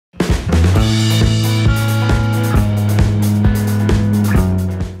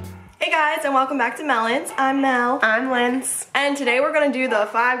and welcome back to Mellyns. I'm Mel. I'm Lyns. And today we're gonna do the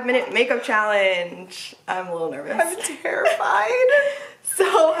 5-minute makeup challenge. I'm a little nervous. I'm terrified.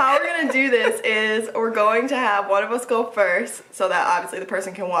 So how we're gonna do this is we're going to have one of us go first so that obviously the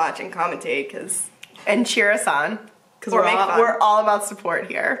person can watch and commentate and cheer us on because we're all about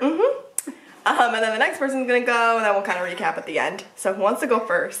support here. And then the next person's gonna go and then we'll kind of recap at the end. So who wants to go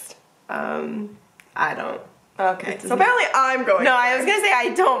first? I don't. Okay, so apparently I'm going No, first. I was gonna say I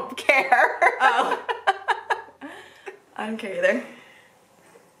don't care. Oh. I don't care either.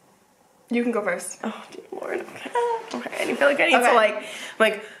 You can go first. Oh, dear Lord. Okay, I feel like I need to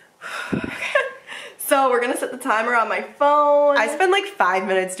like. So we're gonna set the timer on my phone. I spend like 5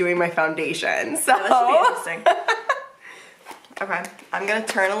 minutes doing my foundation, so. Yeah, that should be interesting. Okay, I'm gonna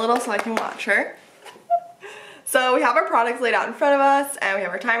turn a little so I can watch her. So we have our products laid out in front of us, and we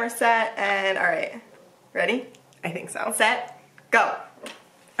have our timer set, and all right. Ready? I think so. Set, go.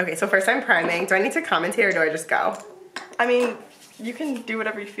 Okay, so first I'm priming. Do I need to commentate or do I just go? I mean, you can do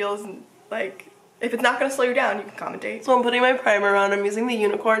whatever you feel is like, if it's not gonna slow you down, you can commentate. So I'm putting my primer on. I'm using the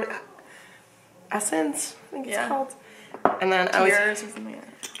Unicorn Essence, I think it's called. And then I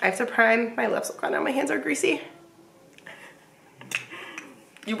have to prime my lips. Oh God, now my hands are greasy.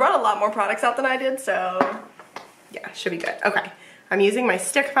 You brought a lot more products out than I did, so. Yeah, should be good. Okay, I'm using my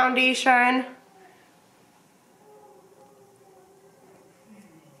stick foundation.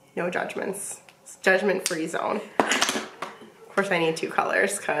 No judgments. It's judgment-free zone. Of course I need 2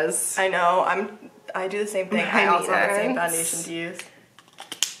 colors because I know, I do the same thing. I also have the same foundation to use.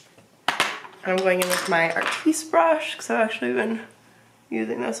 I'm going in with my Artiste brush because I've actually been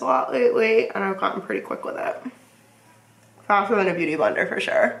using this a lot lately and I've gotten pretty quick with it. Faster than a beauty blender for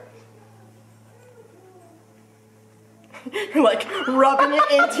sure. You're like rubbing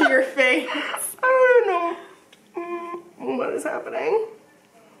it into your face. I don't know what is happening.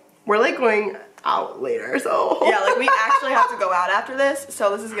 We're like going out later, so. Yeah, like we actually have to go out after this,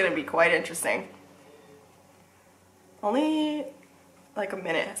 so this is gonna be quite interesting. Only like a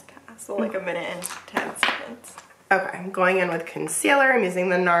minute has passed, so like a minute and 10 seconds. Okay, I'm going in with concealer. I'm using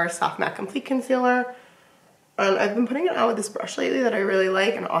the NARS Soft Matte Complete Concealer. And I've been putting it out with this brush lately that I really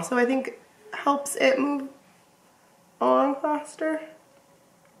like, and also I think helps it move along faster.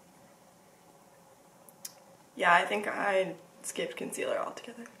 Yeah, I think I skipped concealer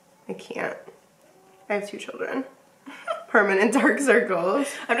altogether. I can't. I have 2 children. Permanent dark circles.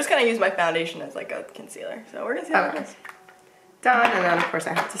 I'm just gonna use my foundation as like a concealer, so we're gonna see how it goes. Done, and then of course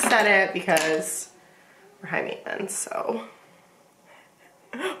I have to set it because we're high maintenance, so.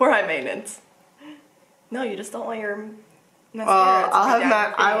 We're high maintenance. No, you just don't want your mascara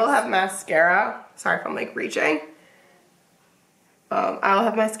to I will have mascara. Sorry if I'm like reaching. I will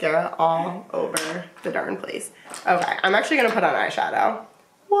have mascara all over the darn place. Okay, I'm actually gonna put on eyeshadow.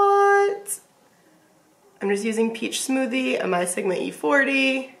 What? I'm just using Peach Smoothie and my Sigma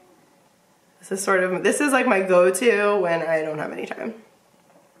E40. This is like my go-to when I don't have any time.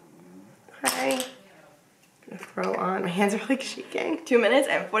 Okay. I'm gonna throw on, my hands are like shaking. 2 minutes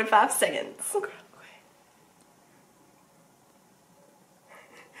and 45 seconds. Okay.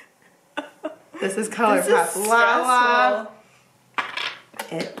 This is ColourPop Lala.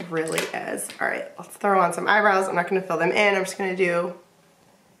 It really is. All right, let's throw on some eyebrows. I'm not gonna fill them in. I'm just gonna do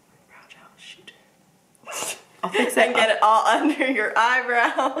brow gel. Shoot. I'll fix it. And get it all under your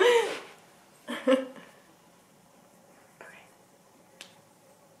eyebrow. Okay.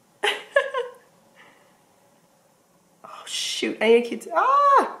 Oh shoot! I need a cute.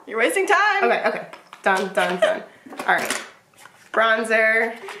 Ah! You're wasting time. Okay. Okay. Done. Done. Done. All right.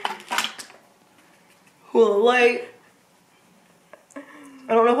 Bronzer. Hula light.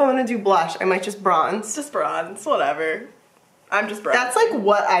 I don't know if I'm gonna do blush. I might just bronze. Just bronze, whatever. I'm just bronze. That's like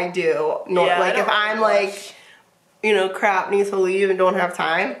what I do. Like if I'm like, you know, crap, needs to leave and don't have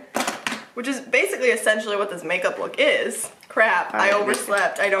time. Which is basically essentially what this makeup look is. Crap, I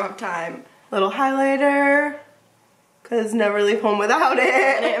overslept, I don't have time. Little highlighter, cause never leave home without it.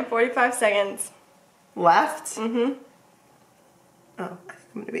 Minute and 45 seconds. Left? Mm-hmm. Oh, I think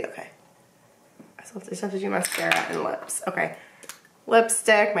I'm gonna be okay. I just have to do mascara and lips. Okay.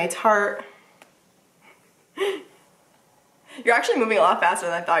 Lipstick, my Tarte. You're actually moving a lot faster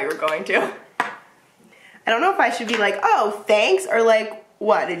than I thought you were going to. I don't know if I should be like, oh, thanks, or like,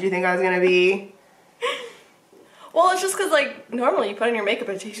 what? Did you think I was gonna be? Well, it's just because like, normally you put on your makeup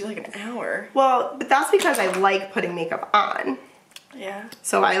and it takes you like an hour. Well, but that's because I like putting makeup on. Yeah.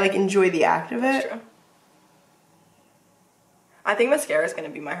 So I like enjoy the act of it. That's true. I think mascara is gonna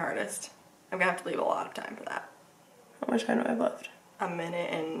be my hardest. I'm gonna have to leave a lot of time for that. How much time do I have left? A minute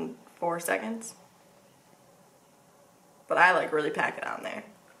and 4 seconds. But I like really pack it on there.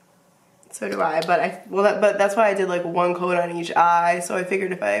 So do I, but that's why I did like one coat on each eye, so I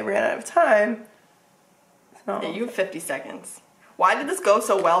figured if I ran out of time. So. Yeah, you have 50 seconds. Why did this go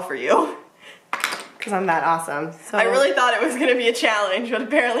so well for you? Because I'm that awesome. So I really thought it was going to be a challenge, but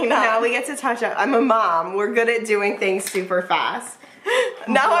apparently not. Now we get to touch up. I'm a mom. We're good at doing things super fast.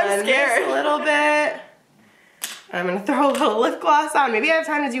 Now I'm scared. A little bit. I'm going to throw a little lip gloss on. Maybe I have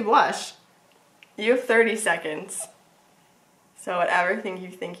time to do blush. You have 30 seconds. So whatever thing you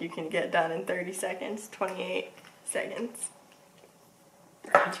think you can get done in 30 seconds, 28 seconds.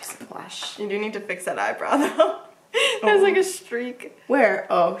 I'll do some blush. You do need to fix that eyebrow though. There's like a streak. Where?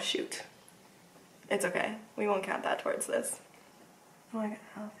 Oh, shoot. It's okay. We won't count that towards this. Oh,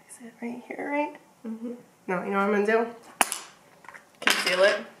 I'll fix it right here, right? Mm-hmm. No, you know what I'm gonna do? Conceal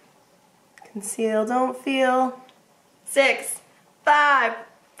it. Conceal, don't feel. 6, 5,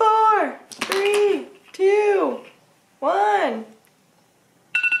 4, 3, 2, 1.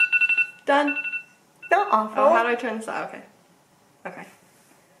 Done. Not awful. Oh, how do I turn this out? Okay. Okay.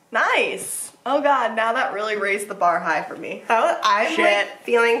 Nice. Oh God, now that really raised the bar high for me. Oh, I'm like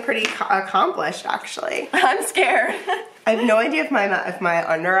feeling pretty accomplished actually. I'm scared. I have no idea if my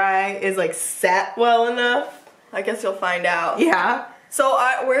under eye is like set well enough. I guess you'll find out. Yeah. So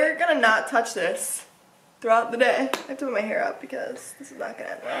we're gonna not touch this throughout the day. I have to put my hair up because this is not gonna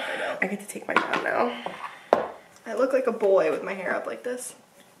end well if I don't. I get to take mine down now. I look like a boy with my hair up like this.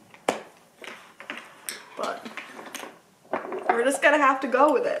 But we're just gonna have to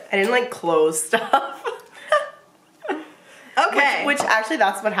go with it. I didn't like close stuff. Okay. Which actually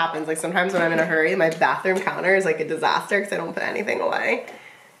that's what happens. Like sometimes when I'm in a hurry, my bathroom counter is like a disaster because I don't put anything away.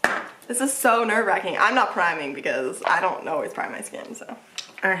 This is so nerve-wracking. I'm not priming because I don't always prime my skin, so.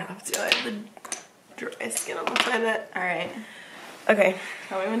 I have to. I have the driest skin on the planet. All right. Okay.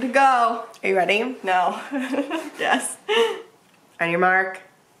 Tell me when to go. Are you ready? No. Yes. On your mark,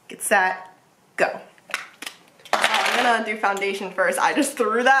 get set, go. I'm gonna do foundation first. I just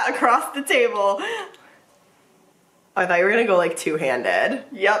threw that across the table. Oh, I thought you were gonna go like two-handed.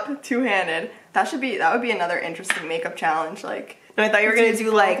 Yep, two-handed. That would be another interesting makeup challenge. Like, no, I thought you were gonna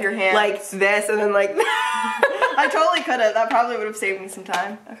do like your hands. Like this and then like I totally could have. That probably would have saved me some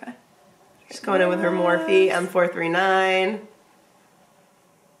time. Okay. Just going in with her Morphe M439.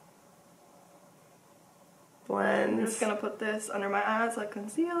 Blend. I'm just gonna put this under my eyes like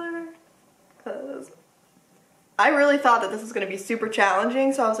concealer. Cause I really thought that this was going to be super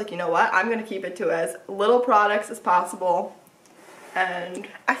challenging, so I was like, you know what, I'm going to keep it to as little products as possible, and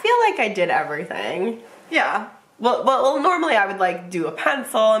I feel like I did everything. Yeah. Well, normally I would like do a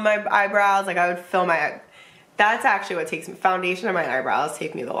pencil in my eyebrows, like I would fill my, that's actually what takes me, foundation and my eyebrows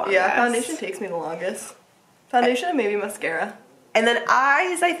take me the longest. Yeah, foundation takes me the longest. Foundation and maybe mascara. And then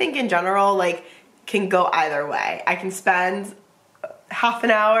eyes, I think in general, like, can go either way. I can spend half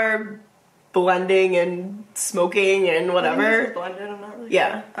an hour blending and smoking and whatever. This is blended, I'm not really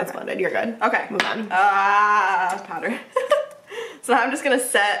sure. That's blended. You're good. Okay. Move on. Powder. So now I'm just gonna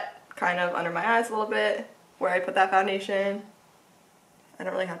set kind of under my eyes a little bit where I put that foundation. I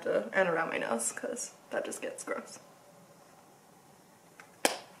don't really have to, and around my nose because that just gets gross.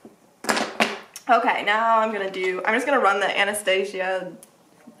 Okay, now I'm just gonna run the Anastasia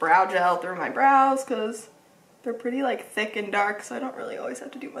brow gel through my brows because they're pretty like thick and dark, so I don't really always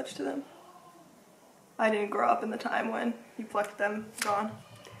have to do much to them. I didn't grow up in the time when you plucked them gone.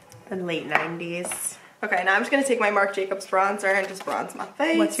 The late 90s. Okay, now I'm just gonna take my Marc Jacobs bronzer and just bronze my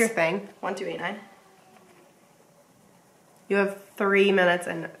face. What's your thing? 1289. You have 3 minutes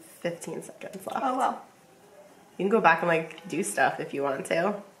and 15 seconds left. Oh wow. You can go back and like do stuff if you want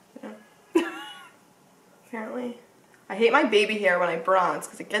to. Yeah. Apparently. I hate my baby hair when I bronze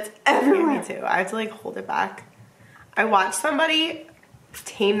because it gets everywhere. Me too. I have to like hold it back. I watched somebody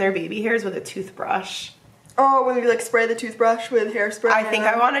tame their baby hairs with a toothbrush. Oh, when you like spray the toothbrush with hairspray? I think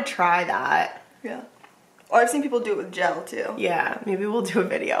I want to try that. Yeah. Or I've seen people do it with gel too. Yeah, maybe we'll do a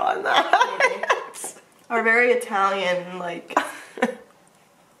video on that. Our very Italian like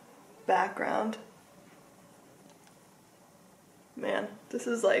background. Man, this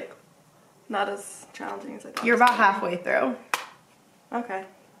is like not as challenging as I thought. You're about halfway through. Okay.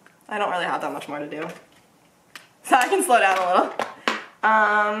 I don't really have that much more to do. So I can slow down a little.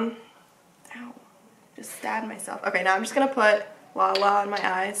 Ow. Just stabbed myself. Okay, now I'm just gonna put La La on my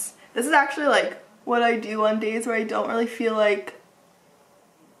eyes. This is actually like what I do on days where I don't really feel like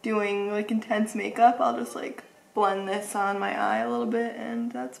doing like intense makeup. I'll just like blend this on my eye a little bit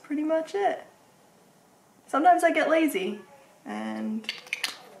and that's pretty much it. Sometimes I get lazy and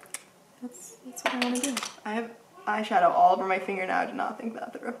that's what I want to do. I have eyeshadow all over my finger now. I did not think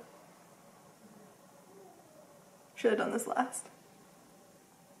that through. Should have done this last.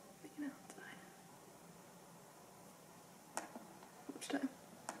 You know, much time.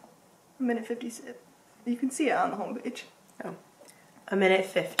 1:56. You can see it on the homepage. Oh.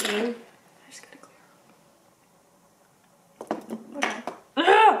 1:50. I just gotta clear. Okay.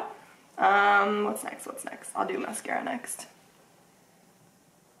 What's next? What's next? I'll do mascara next.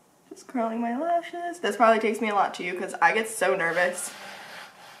 Just curling my lashes. This probably takes me a lot too because I get so nervous,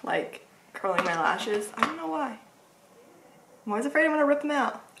 like, curling my lashes. I don't know why. I'm always afraid I'm gonna rip them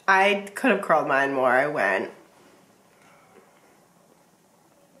out. I could have curled mine more. I went.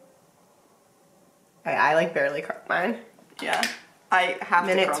 I like barely curled mine. Yeah. I have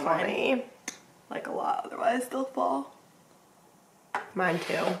to curl 1:20. mine. Like a lot, otherwise they'll fall. Mine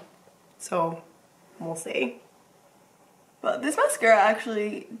too. So, we'll see. But this mascara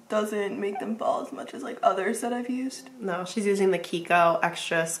actually doesn't make them fall as much as like others that I've used. No, she's using the Kiko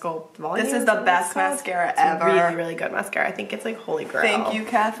Extra Sculpt Volume. This is the best mascara ever. Really, really good mascara. I think it's like holy grail. Thank you,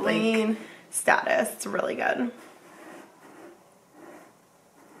 Kathleen. Like, status. It's really good.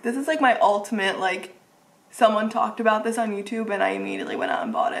 This is like my ultimate, like, someone talked about this on YouTube and I immediately went out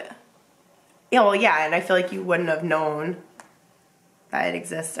and bought it. Yeah, well, yeah, and I feel like you wouldn't have known that it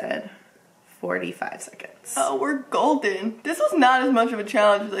existed. 45 seconds. Oh, we're golden. This was not as much of a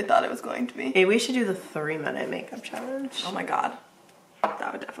challenge as I thought it was going to be. Maybe we should do the 3-minute makeup challenge. Oh my god.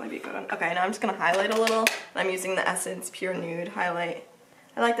 That would definitely be a good one. Okay, now I'm just gonna highlight a little. I'm using the Essence Pure Nude highlight.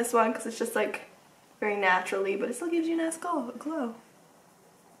 I like this one because it's just like very naturally, but it still gives you a nice glow.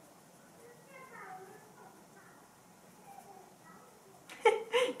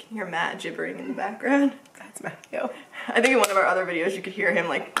 Can hear Matt gibbering in the background. That's Matthew. I think in one of our other videos you could hear him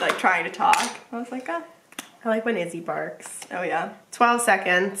like trying to talk. I was like, ah. I like when Izzy barks. Oh yeah. 12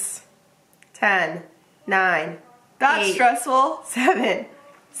 seconds. 10, 9, That's 8, stressful. 7,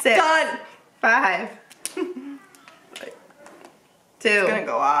 6, Done. 5, 2, It's gonna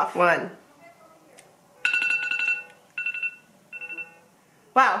go off. 1.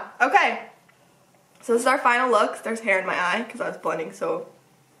 Wow, okay. So this is our final look. There's hair in my eye because I was blending so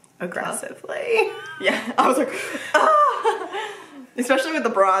Aggressively. yeah, I was like, ah! Especially with the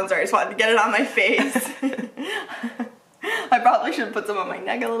bronzer, I just wanted to get it on my face. I probably should have put some on my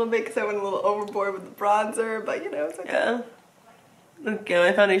neck a little bit because I went a little overboard with the bronzer, but you know, it's okay. Yeah. Okay,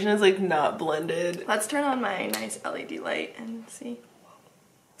 my foundation is like not blended. Let's turn on my nice LED light and see.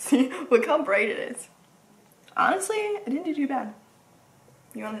 See, look how bright it is. Honestly, I didn't do too bad.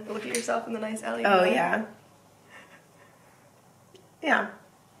 You want to look at yourself in the nice LED Oh, light? yeah. Yeah.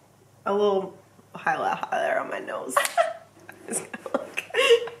 A little highlight on my nose.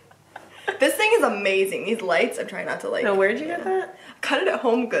 This thing is amazing. These lights, I'm trying not to like. No, where'd you get that? Cut it at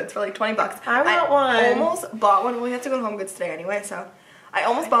Home Goods for like 20 bucks. I want one. I almost bought one. Well, we have to go to Home Goods today anyway, so. I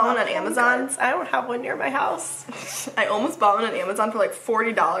almost bought one on Amazon. I don't have one near my house. I almost bought one on Amazon for like $40.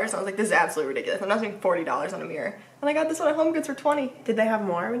 And I was like, this is absolutely ridiculous. I'm not spending $40 on a mirror. And I got this one at Home Goods for 20. Did they have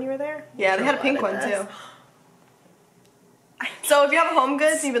more when you were there? Yeah, they had a pink one too. So if you have a Home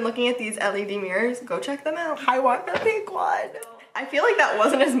Goods and you've been looking at these LED mirrors, go check them out. I want the pink one. I feel like that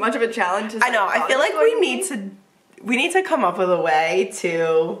wasn't as much of a challenge as I know. I feel like we need to come up with a way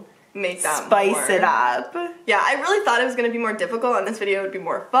to make that spice more. it up. Yeah, I really thought it was going to be more difficult and this video would be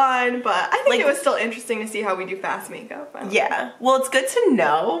more fun, but I think like, it was still interesting to see how we do fast makeup. Yeah. Well, it's good to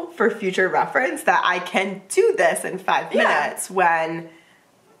know for future reference that I can do this in 5 minutes when,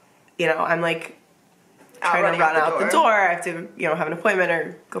 you know, I'm like trying to run out the door. I have to, you know, have an appointment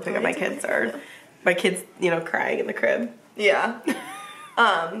or go pick up my kids or my kids, you know, crying in the crib. Yeah.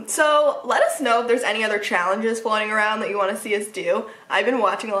 So let us know if there's any other challenges floating around that you want to see us do. I've been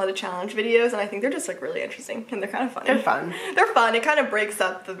watching a lot of challenge videos and I think they're just like really interesting and they're kind of funny. They're fun. They're fun. It kind of breaks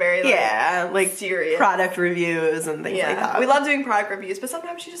up the very like serious product reviews and things like that. We love doing product reviews, but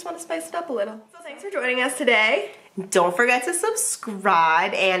sometimes you just want to spice it up a little. So thanks for joining us today. Don't forget to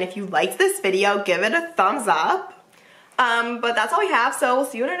subscribe, and if you liked this video, give it a thumbs up. But that's all we have, so we'll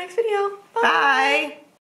see you in our next video. Bye. Bye.